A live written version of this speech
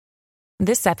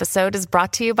This episode is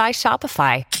brought to you by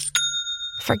Shopify.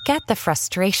 Forget the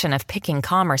frustration of picking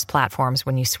commerce platforms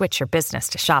when you switch your business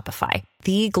to Shopify,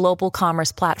 the global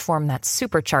commerce platform that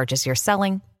supercharges your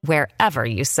selling wherever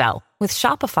you sell. With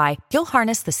Shopify, you'll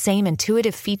harness the same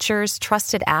intuitive features,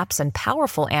 trusted apps, and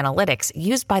powerful analytics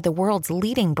used by the world's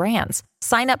leading brands.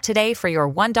 Sign up today for your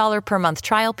 $1 per month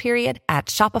trial period at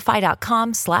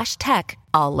shopify.com/tech,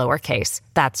 all lowercase.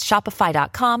 That's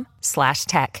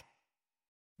shopify.com/tech.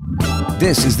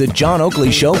 This is the John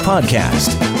Oakley Show podcast.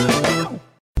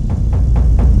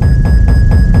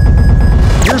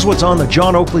 Here's what's on the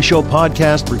John Oakley Show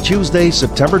podcast for Tuesday,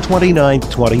 September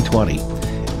 29th, 2020.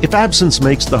 If absence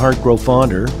makes the heart grow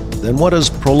fonder, then what does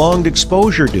prolonged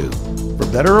exposure do? For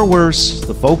better or worse,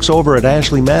 the folks over at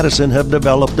Ashley Madison have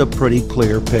developed a pretty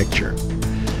clear picture.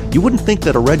 You wouldn't think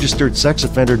that a registered sex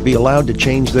offender would be allowed to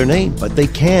change their name, but they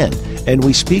can, and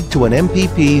we speak to an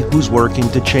MPP who's working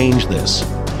to change this.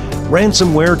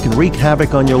 Ransomware can wreak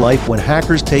havoc on your life when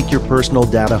hackers take your personal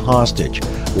data hostage.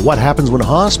 But what happens when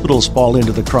hospitals fall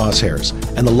into the crosshairs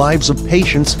and the lives of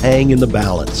patients hang in the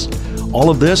balance? All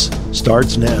of this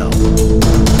starts now.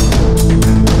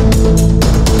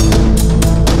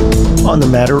 On the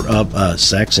matter of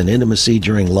sex and intimacy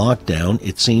during lockdown,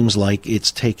 it seems like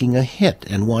it's taking a hit.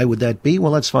 And why would that be?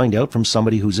 Well, let's find out from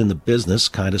somebody who's in the business,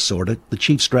 kind of, sort of. The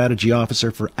Chief Strategy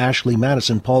Officer for Ashley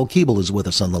Madison, Paul Keeble, is with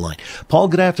us on the line. Paul,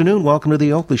 good afternoon. Welcome to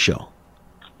the Oakley Show.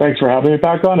 Thanks for having me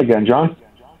back on again, John.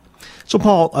 So,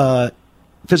 Paul,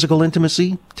 physical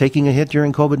intimacy taking a hit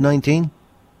during COVID-19?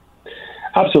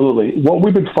 Absolutely. What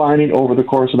we've been finding over the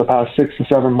course of the past 6 to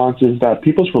 7 months is that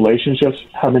people's relationships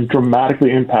have been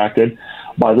dramatically impacted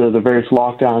by the various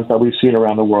lockdowns that we've seen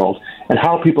around the world. And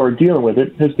how people are dealing with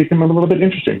it has become a little bit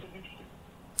interesting.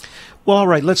 Well, all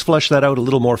right, let's flesh that out a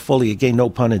little more fully. Again, no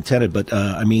pun intended, but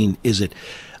is it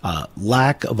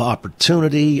lack of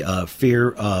opportunity,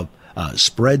 fear of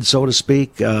spread, so to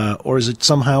speak, or is it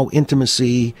somehow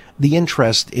intimacy, the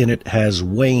interest in it has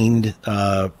waned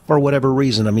for whatever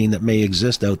reason, that may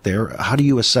exist out there? How do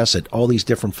you assess it, all these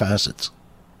different facets?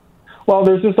 Well,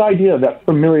 there's this idea that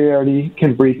familiarity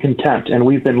can breed contempt, and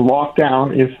we've been locked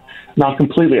down, if not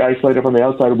completely isolated from the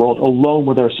outside world, alone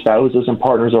with our spouses and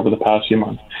partners over the past few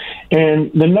months.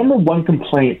 And the number one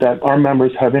complaint that our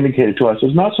members have indicated to us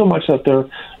is not so much that they're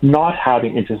not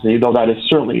having intimacy, though that is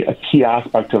certainly a key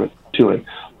aspect of it,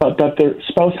 but that their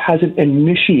spouse hasn't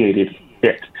initiated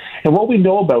it. And what we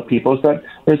know about people is that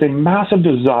there's a massive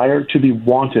desire to be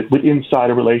wanted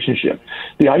inside a relationship.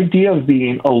 The idea of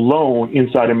being alone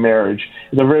inside a marriage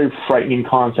is a very frightening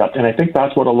concept, and I think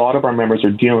that's what a lot of our members are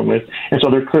dealing with. And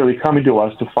so they're clearly coming to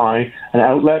us to find an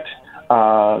outlet,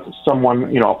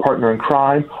 someone, a partner in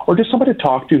crime, or just somebody to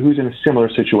talk to who's in a similar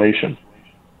situation.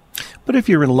 But if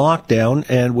you're in lockdown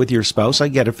and with your spouse, I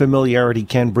get it, familiarity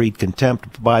can breed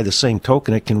contempt. By the same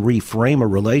token, it can reframe a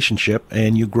relationship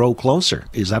and you grow closer.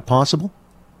 Is that possible?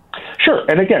 Sure.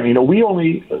 And again, we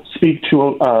only speak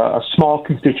to a small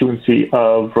constituency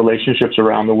of relationships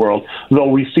around the world, though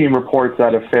we've seen reports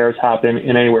that affairs happen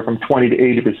in anywhere from 20 to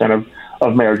 80%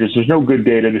 of marriages. There's no good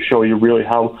data to show you really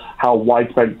how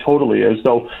widespread totally is,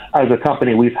 though as a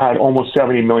company, we've had almost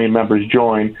 70 million members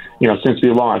join, since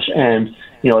we launched. And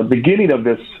at the beginning of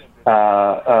this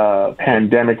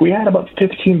pandemic, we had about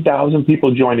 15,000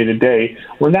 people joining a day.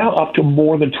 We're now up to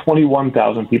more than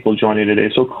 21,000 people joining a day.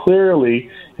 So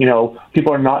clearly,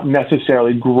 people are not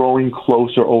necessarily growing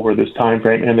closer over this time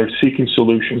frame, and they're seeking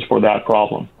solutions for that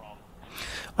problem.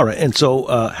 All right. And so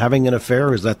having an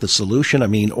affair, is that the solution?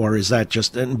 Or is that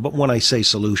just, but when I say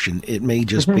solution, it may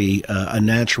just be a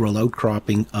natural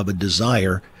outcropping of a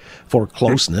desire for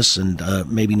closeness and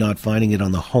maybe not finding it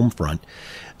on the home front.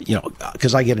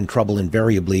 Because I get in trouble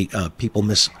invariably. People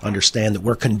misunderstand that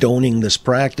we're condoning this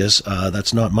practice.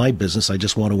 That's not my business. I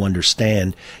just want to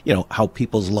understand, how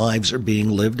people's lives are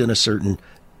being lived in a certain,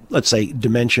 let's say,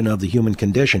 dimension of the human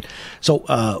condition. So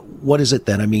what is it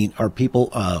then? Are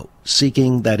people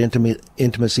seeking that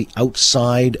intimacy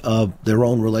outside of their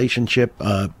own relationship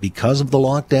because of the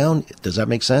lockdown? Does that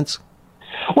make sense?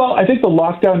 Well, I think the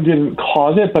lockdown didn't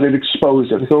cause it, but it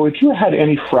exposed it. So if you had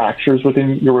any fractures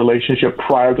within your relationship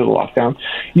prior to the lockdown,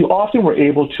 you often were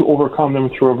able to overcome them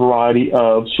through a variety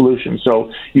of solutions.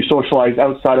 So you socialized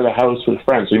outside of the house with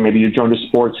friends. So maybe you joined a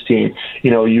sports team.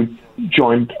 You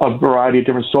joined a variety of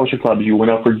different social clubs. You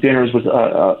went out for dinners with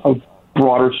a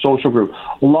broader social group.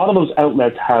 A lot of those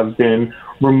outlets have been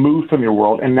removed from your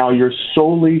world, and now you're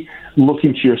solely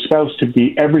looking to your spouse to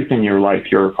be everything in your life,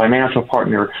 your financial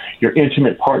partner, your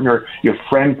intimate partner, your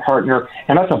friend partner,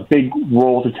 and that's a big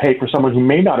role to take for someone who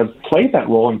may not have played that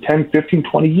role in 10, 15,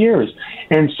 20 years.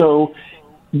 And so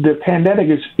the pandemic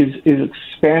is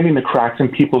expanding the cracks in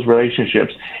people's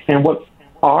relationships. And what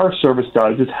our service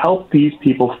does is help these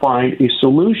people find a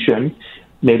solution,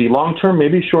 maybe long-term,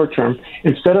 maybe short-term,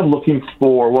 instead of looking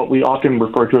for what we often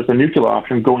refer to as the nuclear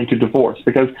option, going to divorce.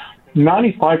 Because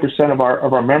 95% of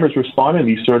our members respond in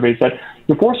these surveys that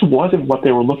divorce wasn't what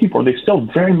they were looking for. They still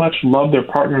very much love their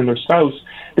partner and their spouse.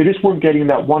 They just weren't getting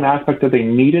that one aspect that they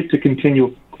needed to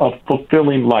continue a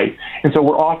fulfilling life. And so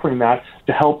we're offering that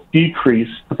to help decrease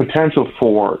the potential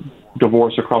for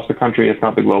divorce across the country, if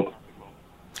not the globe.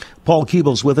 Paul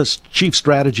Keeble's with us, Chief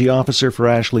Strategy Officer for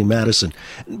Ashley Madison.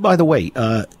 By the way,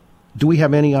 do we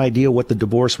have any idea what the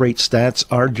divorce rate stats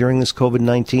are during this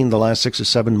COVID-19, the last 6 or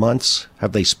 7 months?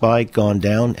 Have they spiked, gone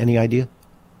down? Any idea?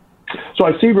 So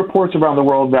I see reports around the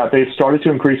world that they've started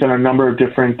to increase in a number of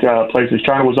different places.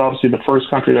 China was obviously the first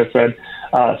country that said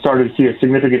started to see a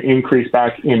significant increase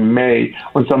back in May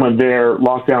when some of their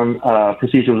lockdown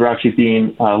procedures were actually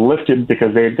being lifted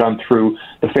because they had gone through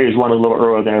the phase one a little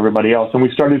earlier than everybody else. And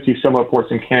we started to see similar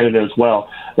reports in Canada as well,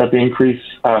 that the increased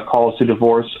calls to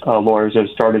divorce lawyers have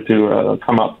started to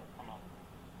come up.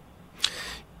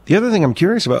 The other thing I'm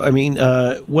curious about,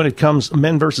 when it comes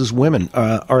men versus women,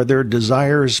 are their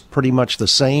desires pretty much the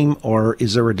same, or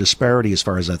is there a disparity as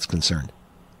far as that's concerned?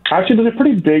 Actually, there's a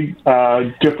pretty big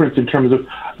difference in terms of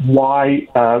why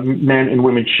men and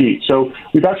women cheat. So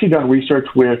we've actually done research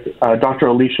with Dr.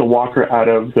 Alicia Walker out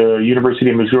of the University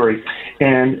of Missouri,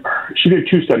 and she did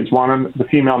 2 studies, one on the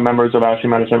female members of Ashley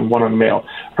Madison and one on male.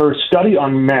 Her study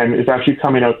on men is actually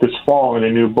coming out this fall in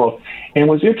a new book. And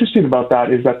what's interesting about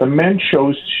that is that the men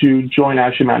chose to join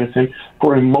Ashley Madison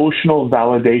for emotional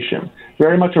validation,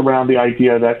 very much around the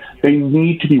idea that they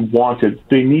need to be wanted,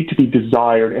 they need to be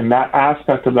desired, and that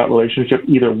aspect of that relationship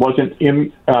either wasn't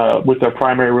in with their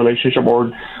primary relationship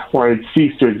or it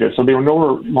ceased to exist. So they were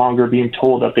no longer being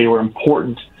told that they were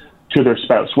important to their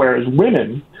spouse. Whereas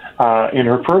women, in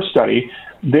her first study,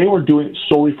 they were doing it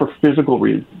solely for physical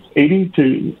reasons.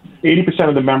 80%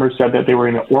 of the members said that they were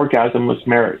in an orgasmless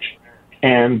marriage.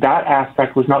 And that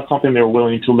aspect was not something they were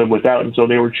willing to live without. And so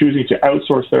they were choosing to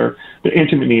outsource their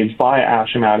intimate needs via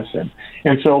Ashley Madison.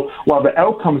 And so while the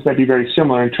outcomes might be very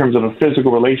similar in terms of a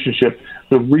physical relationship,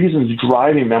 the reasons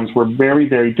driving them were very,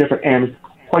 very different and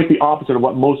quite the opposite of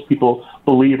what most people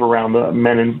believe around the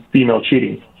men and female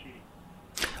cheating.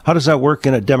 How does that work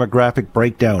in a demographic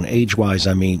breakdown, age-wise?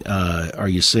 Are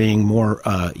you seeing more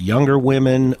younger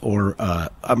women or,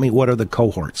 what are the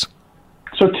cohorts?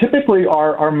 So typically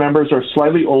our members are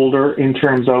slightly older in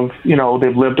terms of,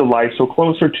 they've lived a life, so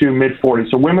closer to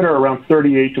mid-40s. So women are around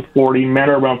 38 to 40, men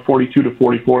are around 42 to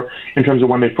 44 in terms of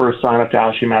when they first sign up to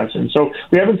Ashley Madison. So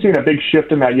we haven't seen a big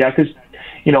shift in that yet because,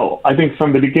 I think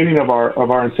from the beginning of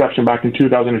our inception back in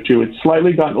 2002, it's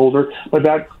slightly gotten older, but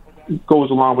that goes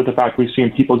along with the fact we've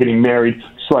seen people getting married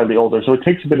slightly older. So it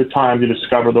takes a bit of time to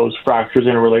discover those fractures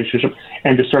in a relationship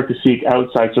and to start to seek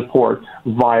outside support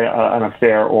via an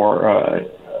affair or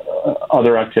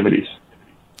other activities.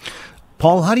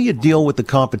 Paul, how do you deal with the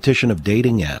competition of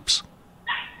dating apps?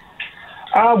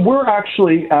 We're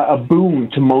actually a boon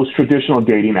to most traditional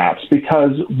dating apps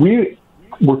because we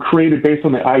were created based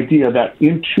on the idea that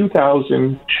in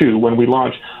 2002, when we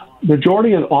launched,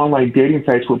 majority of online dating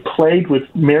sites were plagued with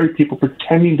married people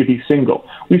pretending to be single.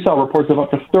 We saw reports of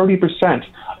up to 30%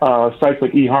 sites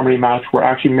like eHarmony Match were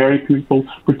actually married people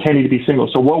pretending to be single.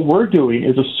 So what we're doing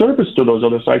is a service to those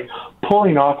other sites,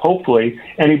 pulling off, hopefully,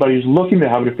 anybody who's looking to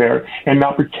have an affair and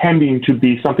not pretending to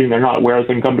be something they're not, whereas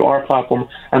they can come to our platform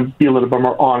and be a little bit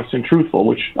more honest and truthful,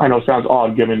 which I know sounds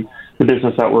odd given the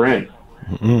business that we're in.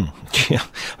 Yeah,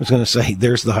 I was going to say,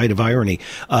 there's the height of irony.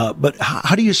 But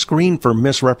how do you screen for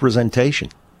misrepresentation?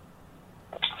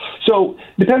 So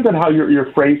it depends on how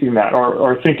you're phrasing that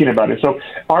or thinking about it. So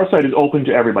our site is open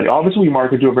to everybody. Obviously, we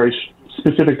market to a very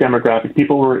specific demographic,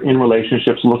 people who are in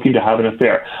relationships looking to have an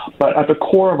affair. But at the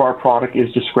core of our product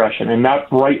is discretion, and that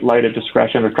bright light of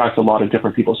discretion attracts a lot of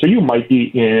different people. So you might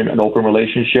be in an open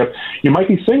relationship, you might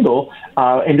be single,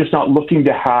 and just not looking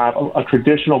to have a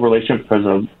traditional relationship because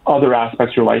of other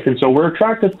aspects of your life. And so we're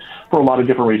attractive for a lot of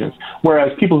different reasons.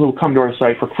 Whereas people who come to our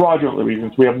site for fraudulent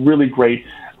reasons, we have really great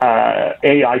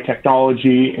AI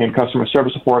technology and customer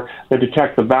service support that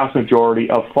detect the vast majority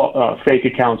of fake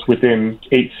accounts within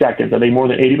 8 seconds. I think more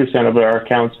than 80% of our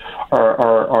accounts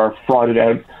are frauded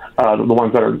out, the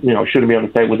ones that are shouldn't be on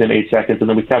the site within 8 seconds, and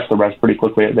then we test the rest pretty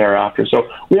quickly thereafter. So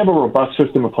we have a robust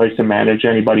system in place to manage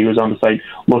anybody who's on the site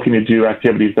looking to do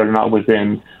activities that are not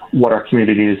within what our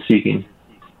community is seeking.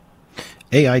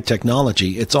 AI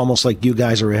technology, it's almost like you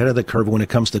guys are ahead of the curve when it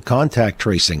comes to contact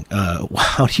tracing.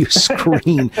 How do you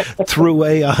screen through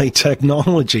AI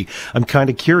technology? I'm kind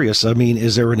of curious. I mean,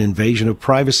 is there an invasion of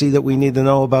privacy that we need to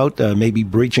know about? Maybe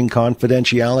breaching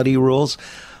confidentiality rules?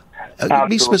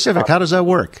 Be specific. How does that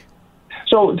work?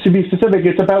 So to be specific,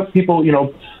 it's about people,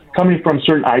 coming from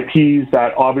certain IPs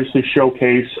that obviously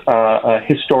showcase a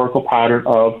historical pattern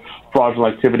of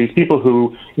fraudulent activities. People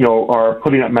who, are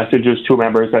putting up messages to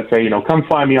members that say, come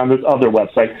find me on this other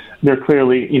website. They're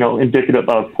clearly, indicative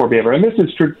of poor behavior. And this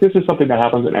is something that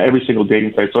happens in every single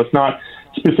dating site. So it's not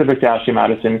specific to Ashley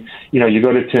Madison. You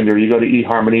go to Tinder, you go to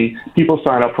eHarmony, people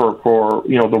sign up for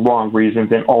the wrong reasons,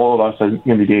 and all of us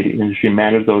in the dating industry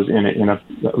manage those in a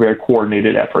very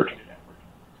coordinated effort.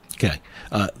 Okay.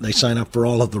 They sign up for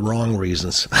all of the wrong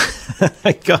reasons.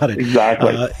 I got it.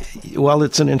 Exactly. Well,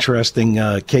 it's an interesting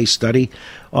case study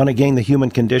on, again, the human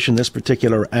condition. This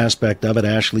particular aspect of it,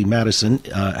 Ashley Madison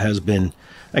has been,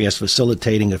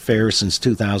 facilitating affairs since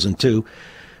 2002.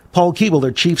 Paul Keeble,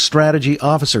 their Chief Strategy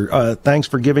Officer. Thanks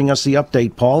for giving us the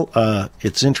update, Paul.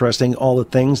 It's interesting, all the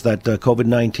things that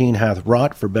COVID-19 hath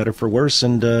wrought, for better, for worse,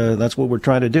 and that's what we're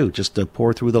trying to do, just to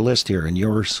pour through the list here, and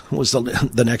yours was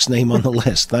the next name on the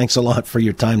list. Thanks a lot for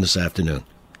your time this afternoon.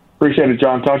 Appreciate it,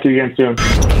 John. Talk to you again soon.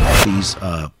 These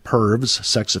pervs,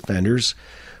 sex offenders,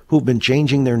 who've been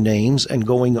changing their names and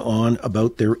going on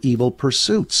about their evil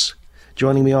pursuits.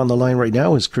 Joining me on the line right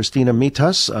now is Christina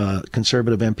Mitas,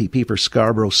 Conservative MPP for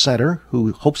Scarborough Centre,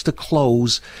 who hopes to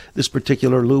close this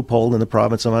particular loophole in the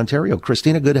province of Ontario.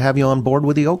 Christina, good to have you on board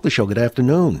with the Oakley Show. Good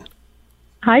afternoon.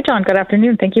 Hi, John. Good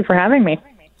afternoon. Thank you for having me.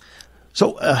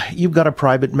 So you've got a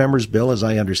private member's bill, as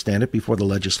I understand it, before the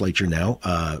legislature now,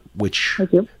 which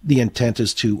the intent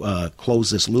is to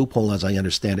close this loophole, as I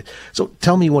understand it. So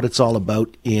tell me what it's all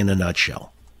about in a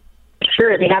nutshell.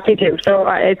 Sure, I'd be happy to. So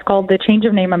it's called the Change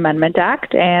of Name Amendment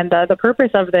Act, and the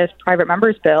purpose of this private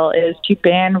member's bill is to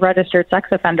ban registered sex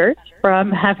offenders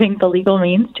from having the legal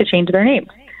means to change their names.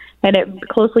 And it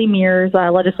closely mirrors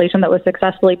legislation that was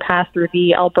successfully passed through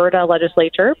the Alberta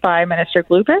legislature by Minister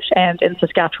Glubish and in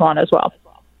Saskatchewan as well.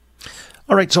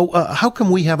 All right, so how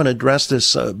come we haven't addressed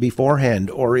this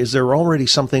beforehand, or is there already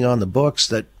something on the books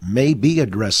that may be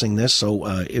addressing this so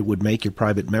it would make your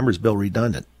private member's bill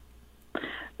redundant?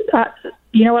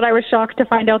 You know what? I was shocked to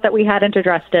find out that we hadn't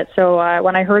addressed it. So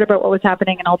when I heard about what was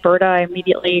happening in Alberta, I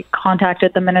immediately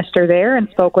contacted the minister there and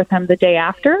spoke with him the day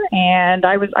after. And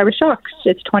I was shocked.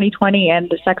 It's 2020,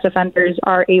 and sex offenders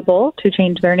are able to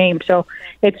change their name. So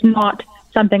it's not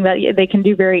something that they can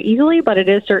do very easily, but it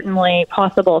is certainly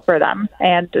possible for them.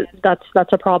 And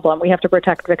that's a problem. We have to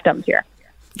protect victims here.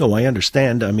 Oh, I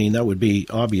understand. I mean, that would be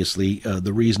obviously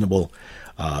the reasonable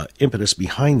impetus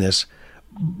behind this.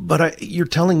 But you're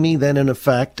telling me then, in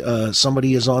effect,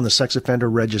 somebody is on the sex offender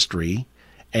registry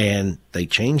and they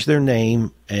change their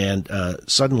name and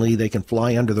suddenly they can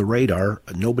fly under the radar,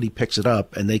 nobody picks it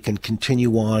up, and they can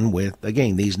continue on with,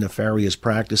 again, these nefarious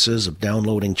practices of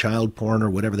downloading child porn or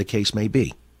whatever the case may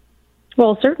be.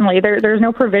 Well, certainly. There's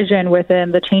no provision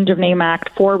within the Change of Name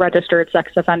Act for registered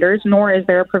sex offenders, nor is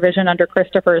there a provision under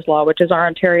Christopher's Law, which is our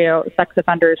Ontario Sex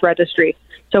Offenders Registry.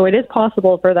 So it is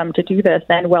possible for them to do this.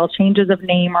 And while changes of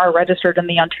name are registered in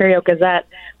the Ontario Gazette,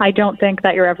 I don't think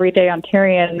that your everyday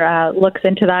Ontarian looks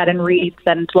into that and reads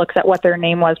and looks at what their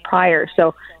name was prior.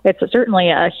 So it's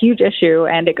certainly a huge issue.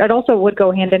 And it also would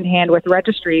go hand in hand with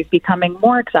registries becoming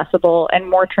more accessible and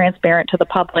more transparent to the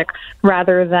public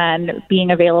rather than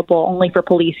being available only for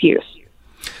police use.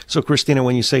 So, Christina,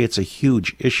 when you say it's a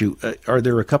huge issue, are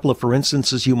there a couple of, for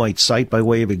instances, you might cite by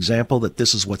way of example that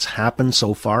this is what's happened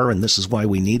so far and this is why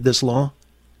we need this law?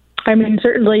 I mean,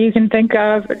 certainly you can think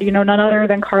of, none other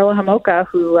than Carla Homolka,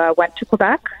 who went to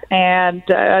Quebec and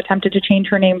attempted to change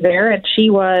her name there. And she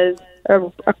was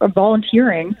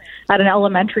volunteering at an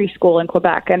elementary school in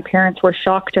Quebec, and parents were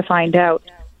shocked to find out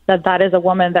that that is a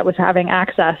woman that was having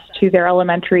access to their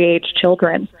elementary-age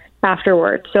children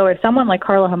afterwards. So if someone like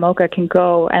Carla Homolka can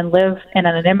go and live in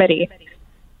anonymity,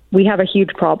 we have a huge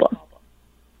problem.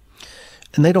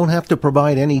 And they don't have to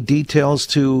provide any details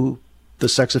to the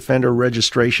sex offender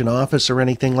registration office or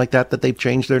anything like that they've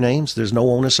changed their names? There's no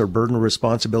onus or burden of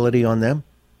responsibility on them?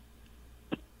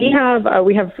 We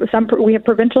have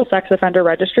provincial sex offender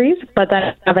registries, but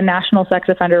then we have a national sex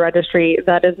offender registry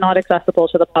that is not accessible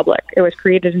to the public. It was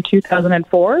created in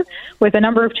 2004 with a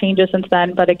number of changes since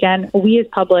then, but again, we as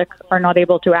public are not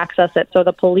able to access it. So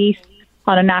the police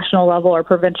on a national level or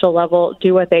provincial level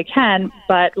do what they can,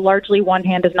 but largely one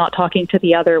hand is not talking to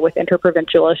the other with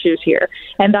interprovincial issues here.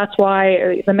 And that's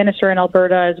why the minister in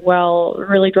Alberta as well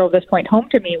really drove this point home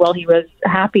to me while he was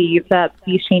happy that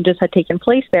these changes had taken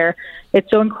place there. It's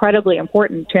so incredibly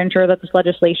important to ensure that this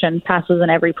legislation passes in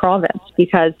every province,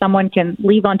 because someone can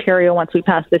leave Ontario once we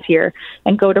pass this year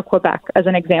and go to Quebec, as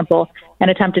an example,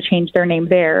 and attempt to change their name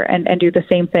there and do the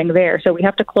same thing there. So we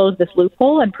have to close this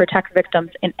loophole and protect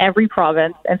victims in every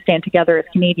province and stand together as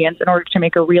Canadians in order to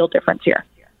make a real difference here.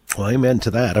 Well, amen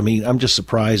to that. I mean, I'm just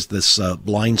surprised this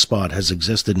blind spot has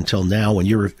existed until now when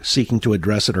you're seeking to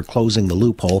address it or closing the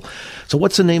loophole. So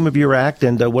what's the name of your act,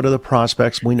 and what are the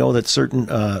prospects? We know that certain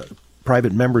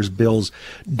private members' bills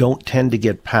don't tend to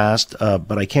get passed,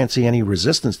 but I can't see any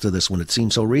resistance to this one. It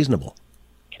seems so reasonable.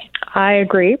 I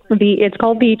agree. It's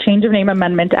called the Change of Name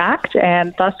Amendment Act,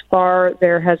 and thus far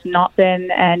there has not been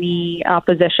any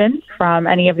opposition from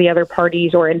any of the other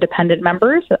parties or independent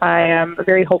members. I am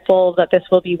very hopeful that this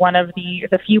will be one of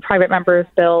the few private members'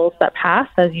 bills that pass.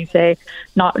 As you say,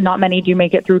 not many do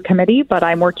make it through committee, but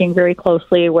I'm working very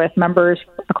closely with members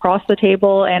across the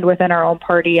table and within our own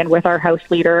party and with our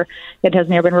House leader. It has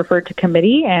now been referred to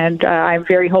committee, and I'm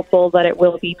very hopeful that it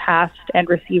will be passed and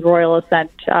receive royal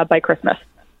assent by Christmas.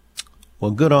 Well,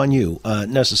 good on you.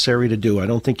 Necessary to do. I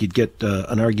don't think you'd get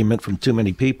an argument from too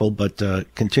many people, but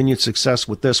continued success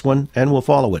with this one, and we'll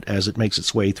follow it as it makes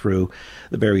its way through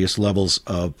the various levels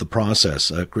of the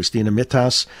process. Christina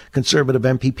Mittas, Conservative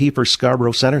MPP for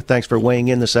Scarborough Centre, thanks for weighing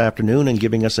in this afternoon and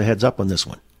giving us a heads up on this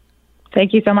one.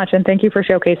 Thank you so much, and thank you for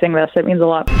showcasing this. It means a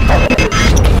lot.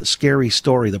 A scary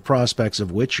story, the prospects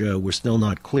of which we're still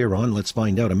not clear on. Let's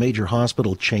find out. A major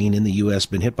hospital chain in the U.S.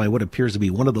 been hit by what appears to be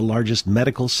one of the largest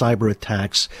medical cyber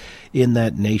attacks in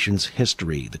that nation's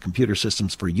history. The computer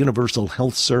systems for Universal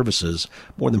Health Services,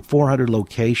 more than 400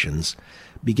 locations,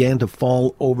 began to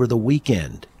fall over the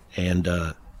weekend. And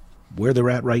where they're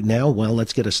at right now, well,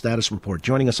 let's get a status report.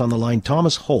 Joining us on the line,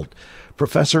 Thomas Holt,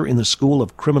 professor in the School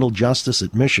of Criminal Justice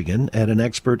at Michigan and an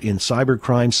expert in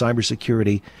cybercrime,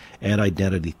 cybersecurity, and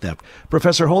identity theft.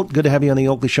 Professor Holt, good to have you on the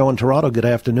Oakley Show in Toronto. Good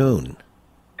afternoon.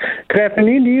 Good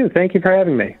afternoon to you. Thank you for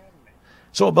having me.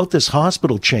 So about this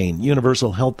hospital chain,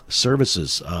 Universal Health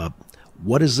Services,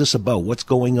 what is this about? What's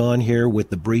going on here with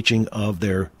the breaching of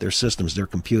their systems, their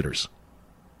computers?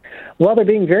 Well, they're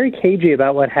being very cagey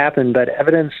about what happened, but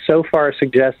evidence so far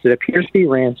suggests it appears to be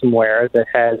ransomware that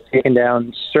has taken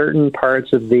down certain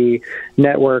parts of the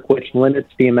network, which limits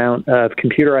the amount of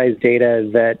computerized data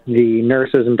that the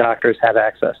nurses and doctors have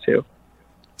access to.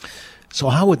 So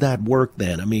how would that work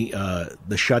then? I mean,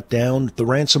 the shutdown, the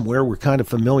ransomware, we're kind of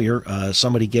familiar.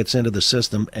 Somebody gets into the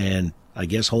system and I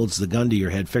guess holds the gun to your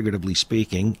head, figuratively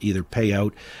speaking, either pay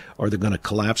out or they're going to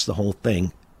collapse the whole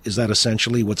thing. Is that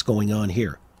essentially what's going on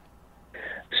here?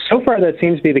 So far, that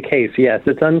seems to be the case, yes.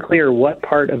 It's unclear what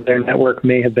part of their network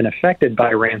may have been affected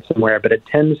by ransomware, but it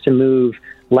tends to move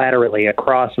laterally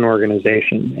across an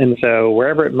organization. And so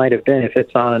wherever it might have been, if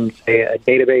it's on, say, a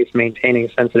database maintaining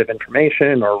sensitive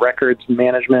information or records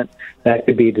management, that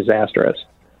could be disastrous.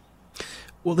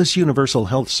 Well, this Universal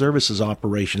Health Services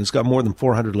operation has got more than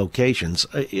 400 locations.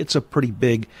 It's a pretty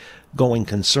big going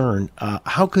concern.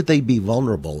 How could they be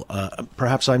vulnerable?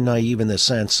 Perhaps I'm naive in this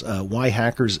sense. Why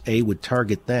hackers, would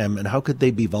target them, and how could they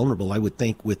be vulnerable? I would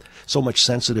think with so much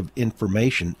sensitive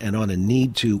information and on a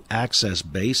need-to-access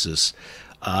basis,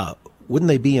 wouldn't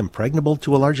they be impregnable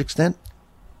to a large extent?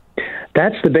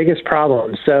 That's the biggest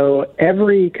problem. So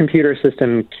every computer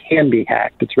system can be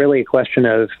hacked. It's really a question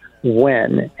of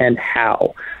when and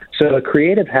how. So a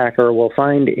creative hacker will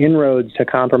find inroads to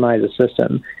compromise a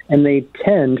system, and they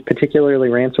tend, particularly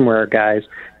ransomware guys,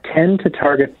 tend to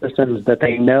target systems that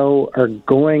they know are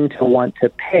going to want to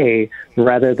pay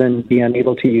rather than be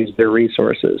unable to use their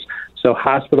resources. So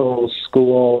hospitals,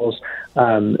 schools,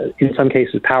 in some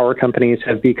cases power companies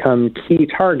have become key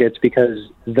targets because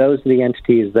those are the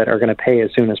entities that are going to pay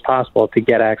as soon as possible to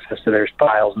get access to their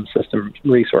files and system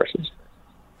resources.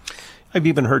 I've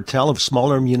even heard tell of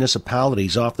smaller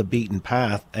municipalities off the beaten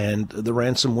path, and the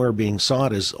ransomware being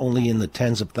sought is only in the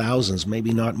tens of thousands,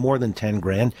 maybe not more than 10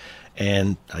 grand.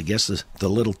 And I guess the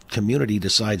little community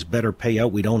decides better pay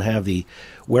out. We don't have the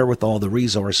wherewithal, the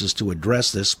resources to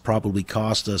address this, probably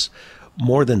cost us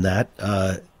more than that.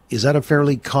 Is that a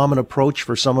fairly common approach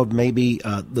for some of maybe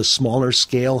the smaller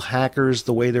scale hackers,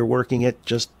 the way they're working it?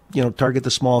 Just, target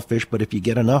the small fish, but if you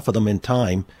get enough of them in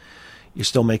time, you're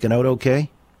still making out okay?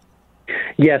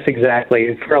 Yes,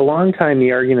 exactly. For a long time,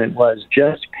 the argument was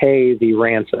just pay the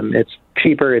ransom. It's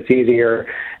cheaper, it's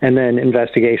easier, and then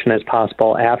investigation is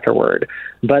possible afterward.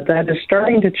 But that is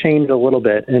starting to change a little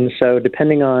bit. And so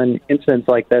depending on incidents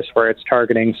like this where it's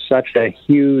targeting such a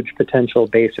huge potential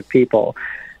base of people,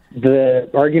 the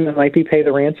argument might be pay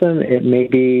the ransom. It may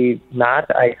be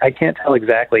not. I can't tell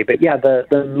exactly. But yeah,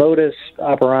 the modus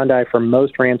operandi for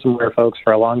most ransomware folks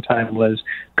for a long time was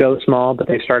go small, but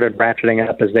they started ratcheting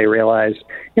up as they realized,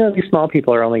 these small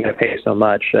people are only going to pay so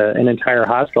much. An entire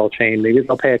hospital chain, maybe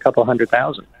they'll pay a couple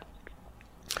 $100,000.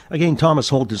 Again, Thomas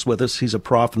Holt is with us. He's a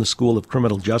prof in the School of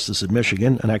Criminal Justice at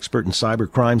Michigan, an expert in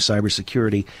cybercrime,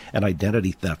 cybersecurity, and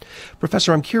identity theft.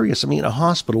 Professor, I'm curious. A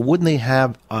hospital, wouldn't they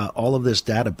have all of this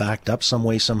data backed up some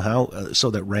way, somehow,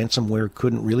 so that ransomware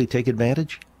couldn't really take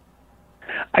advantage?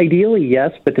 Ideally,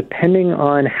 yes, but depending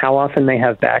on how often they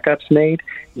have backups made,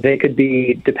 they could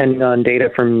be depending on data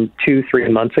from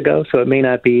 2-3 months ago, so it may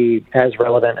not be as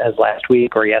relevant as last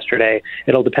week or yesterday.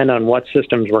 It'll depend on what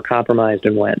systems were compromised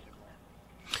and when.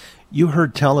 You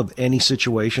heard tell of any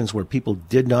situations where people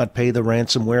did not pay the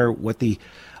ransomware, what the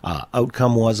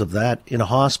outcome was of that in a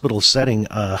hospital setting?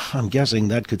 I'm guessing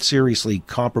that could seriously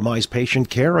compromise patient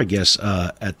care, I guess,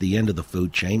 at the end of the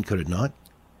food chain, could it not?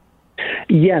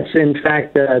 Yes. In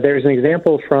fact, there's an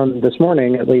example from this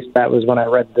morning, at least that was when I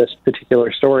read this particular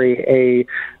story.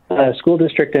 A school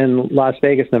district in Las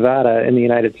Vegas, Nevada, in the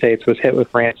United States was hit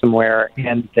with ransomware,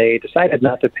 and they decided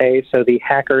not to pay, so the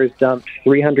hackers dumped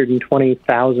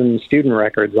 320,000 student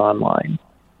records online.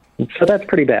 So that's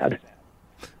pretty bad.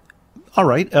 All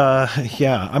right.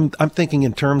 I'm thinking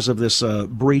in terms of this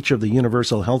breach of the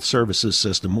Universal Health Services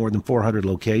system, more than 400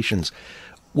 locations.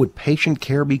 Would patient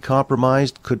care be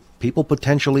compromised? Could people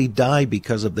potentially die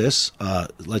because of this?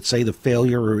 Let's say the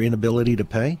failure or inability to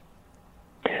pay?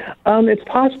 It's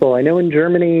possible. I know in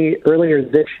Germany earlier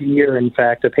this year, in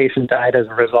fact, a patient died as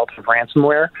a result of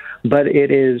ransomware, but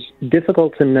it is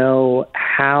difficult to know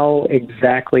how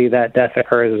exactly that death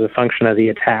occurs as a function of the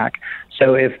attack.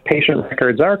 So if patient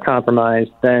records are compromised,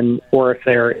 then, or if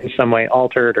they're in some way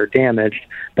altered or damaged,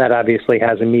 that obviously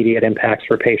has immediate impacts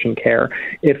for patient care.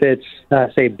 If it's,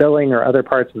 say, billing or other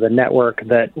parts of the network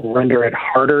that render it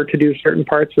harder to do certain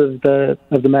parts of the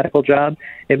medical job,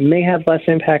 it may have less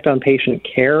impact on patient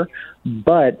care,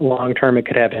 but long-term it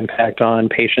could have impact on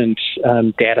patient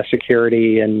data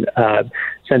security and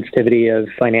sensitivity of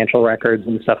financial records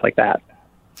and stuff like that.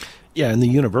 Yeah, in the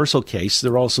Universal case,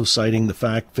 they're also citing the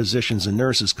fact physicians and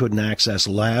nurses couldn't access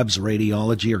labs,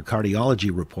 radiology, or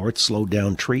cardiology reports, slowed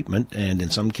down treatment, and in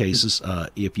some cases,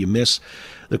 if you miss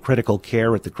the critical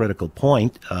care at the critical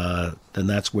point, then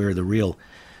that's where the real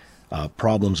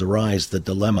problems arise, the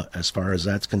dilemma as far as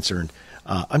that's concerned.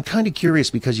 I'm kind of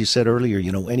curious because you said earlier,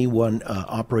 anyone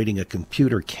operating a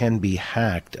computer can be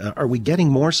hacked. Are we getting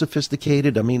more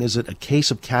sophisticated? Is it a case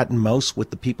of cat and mouse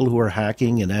with the people who are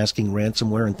hacking and asking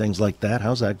ransomware and things like that?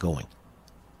 How's that going?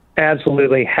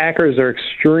 Absolutely. Hackers are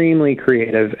extremely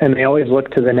creative, and they always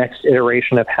look to the next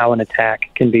iteration of how an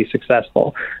attack can be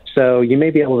successful. So you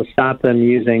may be able to stop them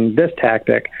using this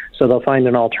tactic, so they'll find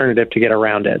an alternative to get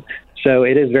around it. So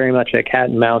it is very much a cat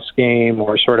and mouse game,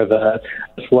 or sort of a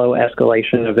slow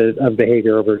escalation of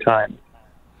behavior over time.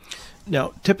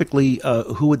 Now, typically,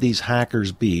 who would these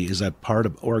hackers be? Is that part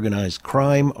of organized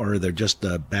crime, or are they just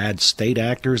bad state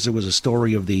actors? There was a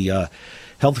story of the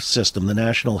health system, the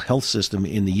national health system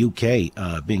in the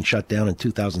UK being shut down in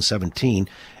 2017,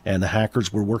 and the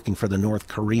hackers were working for the North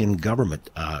Korean government.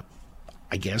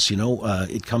 I guess,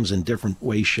 it comes in different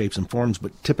ways, shapes, and forms,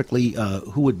 but typically,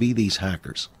 who would be these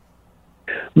hackers?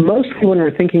 Mostly when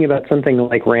we're thinking about something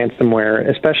like ransomware,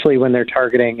 especially when they're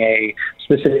targeting a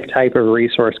specific type of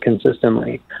resource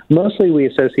consistently, mostly we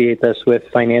associate this with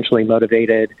financially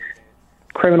motivated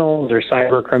criminals or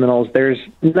cyber criminals. There's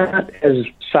not as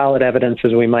solid evidence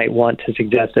as we might want to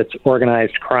suggest it's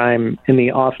organized crime in the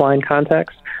offline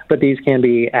context, but these can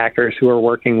be actors who are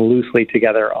working loosely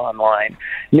together online.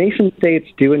 Nation states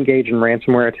do engage in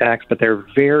ransomware attacks, but they're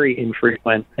very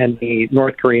infrequent, and the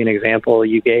North Korean example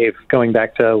you gave, going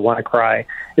back to WannaCry,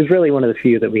 is really one of the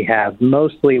few that we have.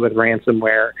 Mostly with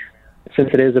ransomware, since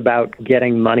it is about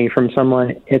getting money from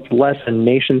someone, it's less a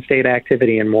nation-state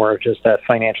activity and more of just a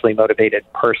financially motivated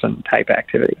person-type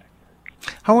activity.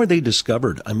 How are they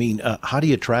discovered? How do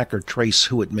you track or trace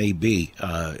who it may be?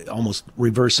 Almost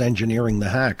reverse engineering the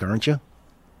hack, aren't you?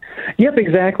 Yep,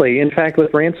 exactly. In fact,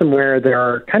 with ransomware, there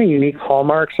are kind of unique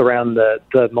hallmarks around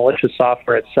the malicious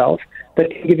software itself that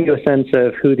can give you a sense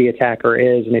of who the attacker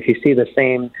is. And if you see the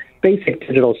same basic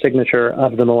digital signature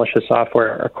of the malicious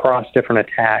software across different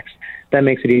attacks, that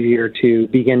makes it easier to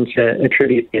begin to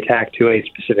attribute the attack to a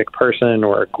specific person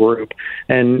or a group.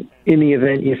 And in the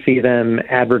event you see them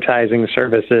advertising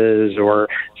services or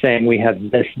saying we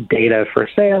have this data for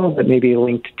sale that may be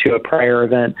linked to a prior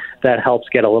event, that helps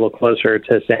get a little closer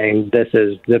to saying this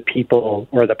is the people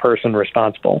or the person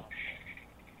responsible.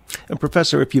 And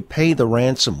Professor, if you pay the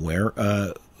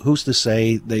ransomware, who's to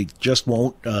say they just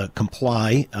won't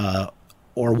comply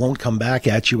or won't come back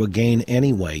at you again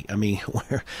anyway? I mean,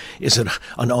 is it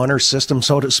an honor system,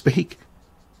 so to speak?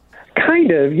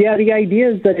 Kind of, yeah. The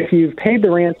idea is that if you've paid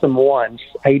the ransom once,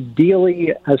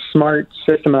 ideally a smart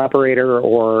system operator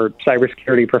or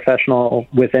cybersecurity professional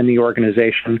within the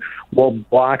organization will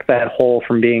block that hole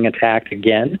from being attacked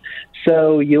again.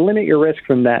 So you limit your risk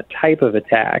from that type of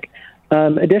attack.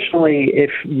 Additionally,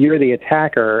 if you're the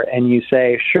attacker and you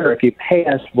say, sure, if you pay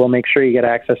us, we'll make sure you get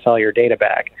access to all your data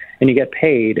back, and you get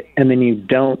paid, and then you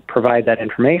don't provide that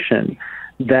information,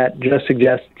 that just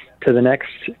suggests to the next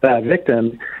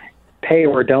victim, pay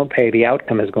or don't pay, the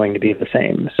outcome is going to be the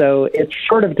same. So it's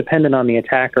sort of dependent on the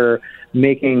attacker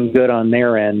making good on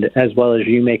their end as well as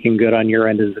you making good on your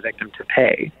end as the victim to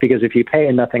pay. Because if you pay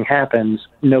and nothing happens,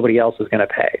 nobody else is going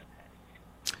to pay.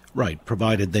 Right,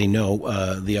 provided they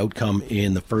know the outcome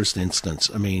in the first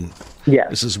instance. I mean, yes.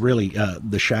 This is really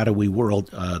the shadowy world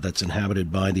that's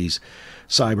inhabited by these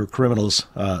cyber criminals,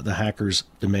 the hackers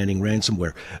demanding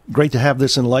ransomware. Great to have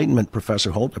this enlightenment,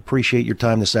 Professor Holt. Appreciate your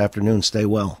time this afternoon. Stay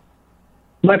well.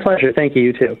 My pleasure. Thank you.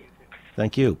 You too.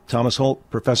 Thank you. Thomas Holt,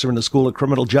 professor in the School of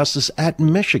Criminal Justice at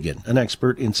Michigan, an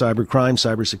expert in cybercrime,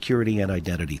 cybersecurity, and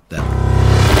identity theft.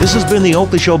 This has been the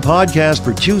Oakley Show podcast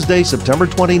for Tuesday, September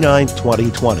 29,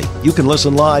 2020. You can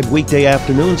listen live weekday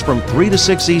afternoons from 3 to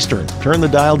 6 Eastern. Turn the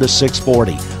dial to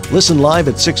 640. Listen live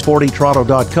at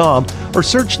 640toronto.com or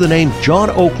search the name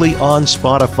John Oakley on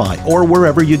Spotify or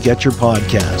wherever you get your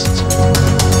podcasts.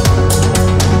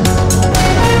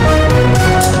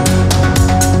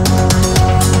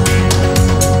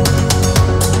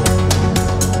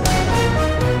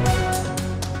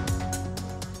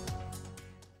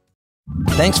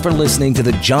 Thanks for listening to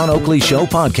the John Oakley Show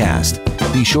podcast.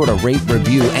 Be sure to rate,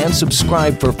 review, and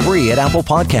subscribe for free at Apple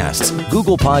Podcasts,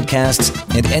 Google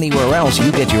Podcasts, and anywhere else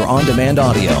you get your on-demand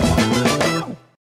audio.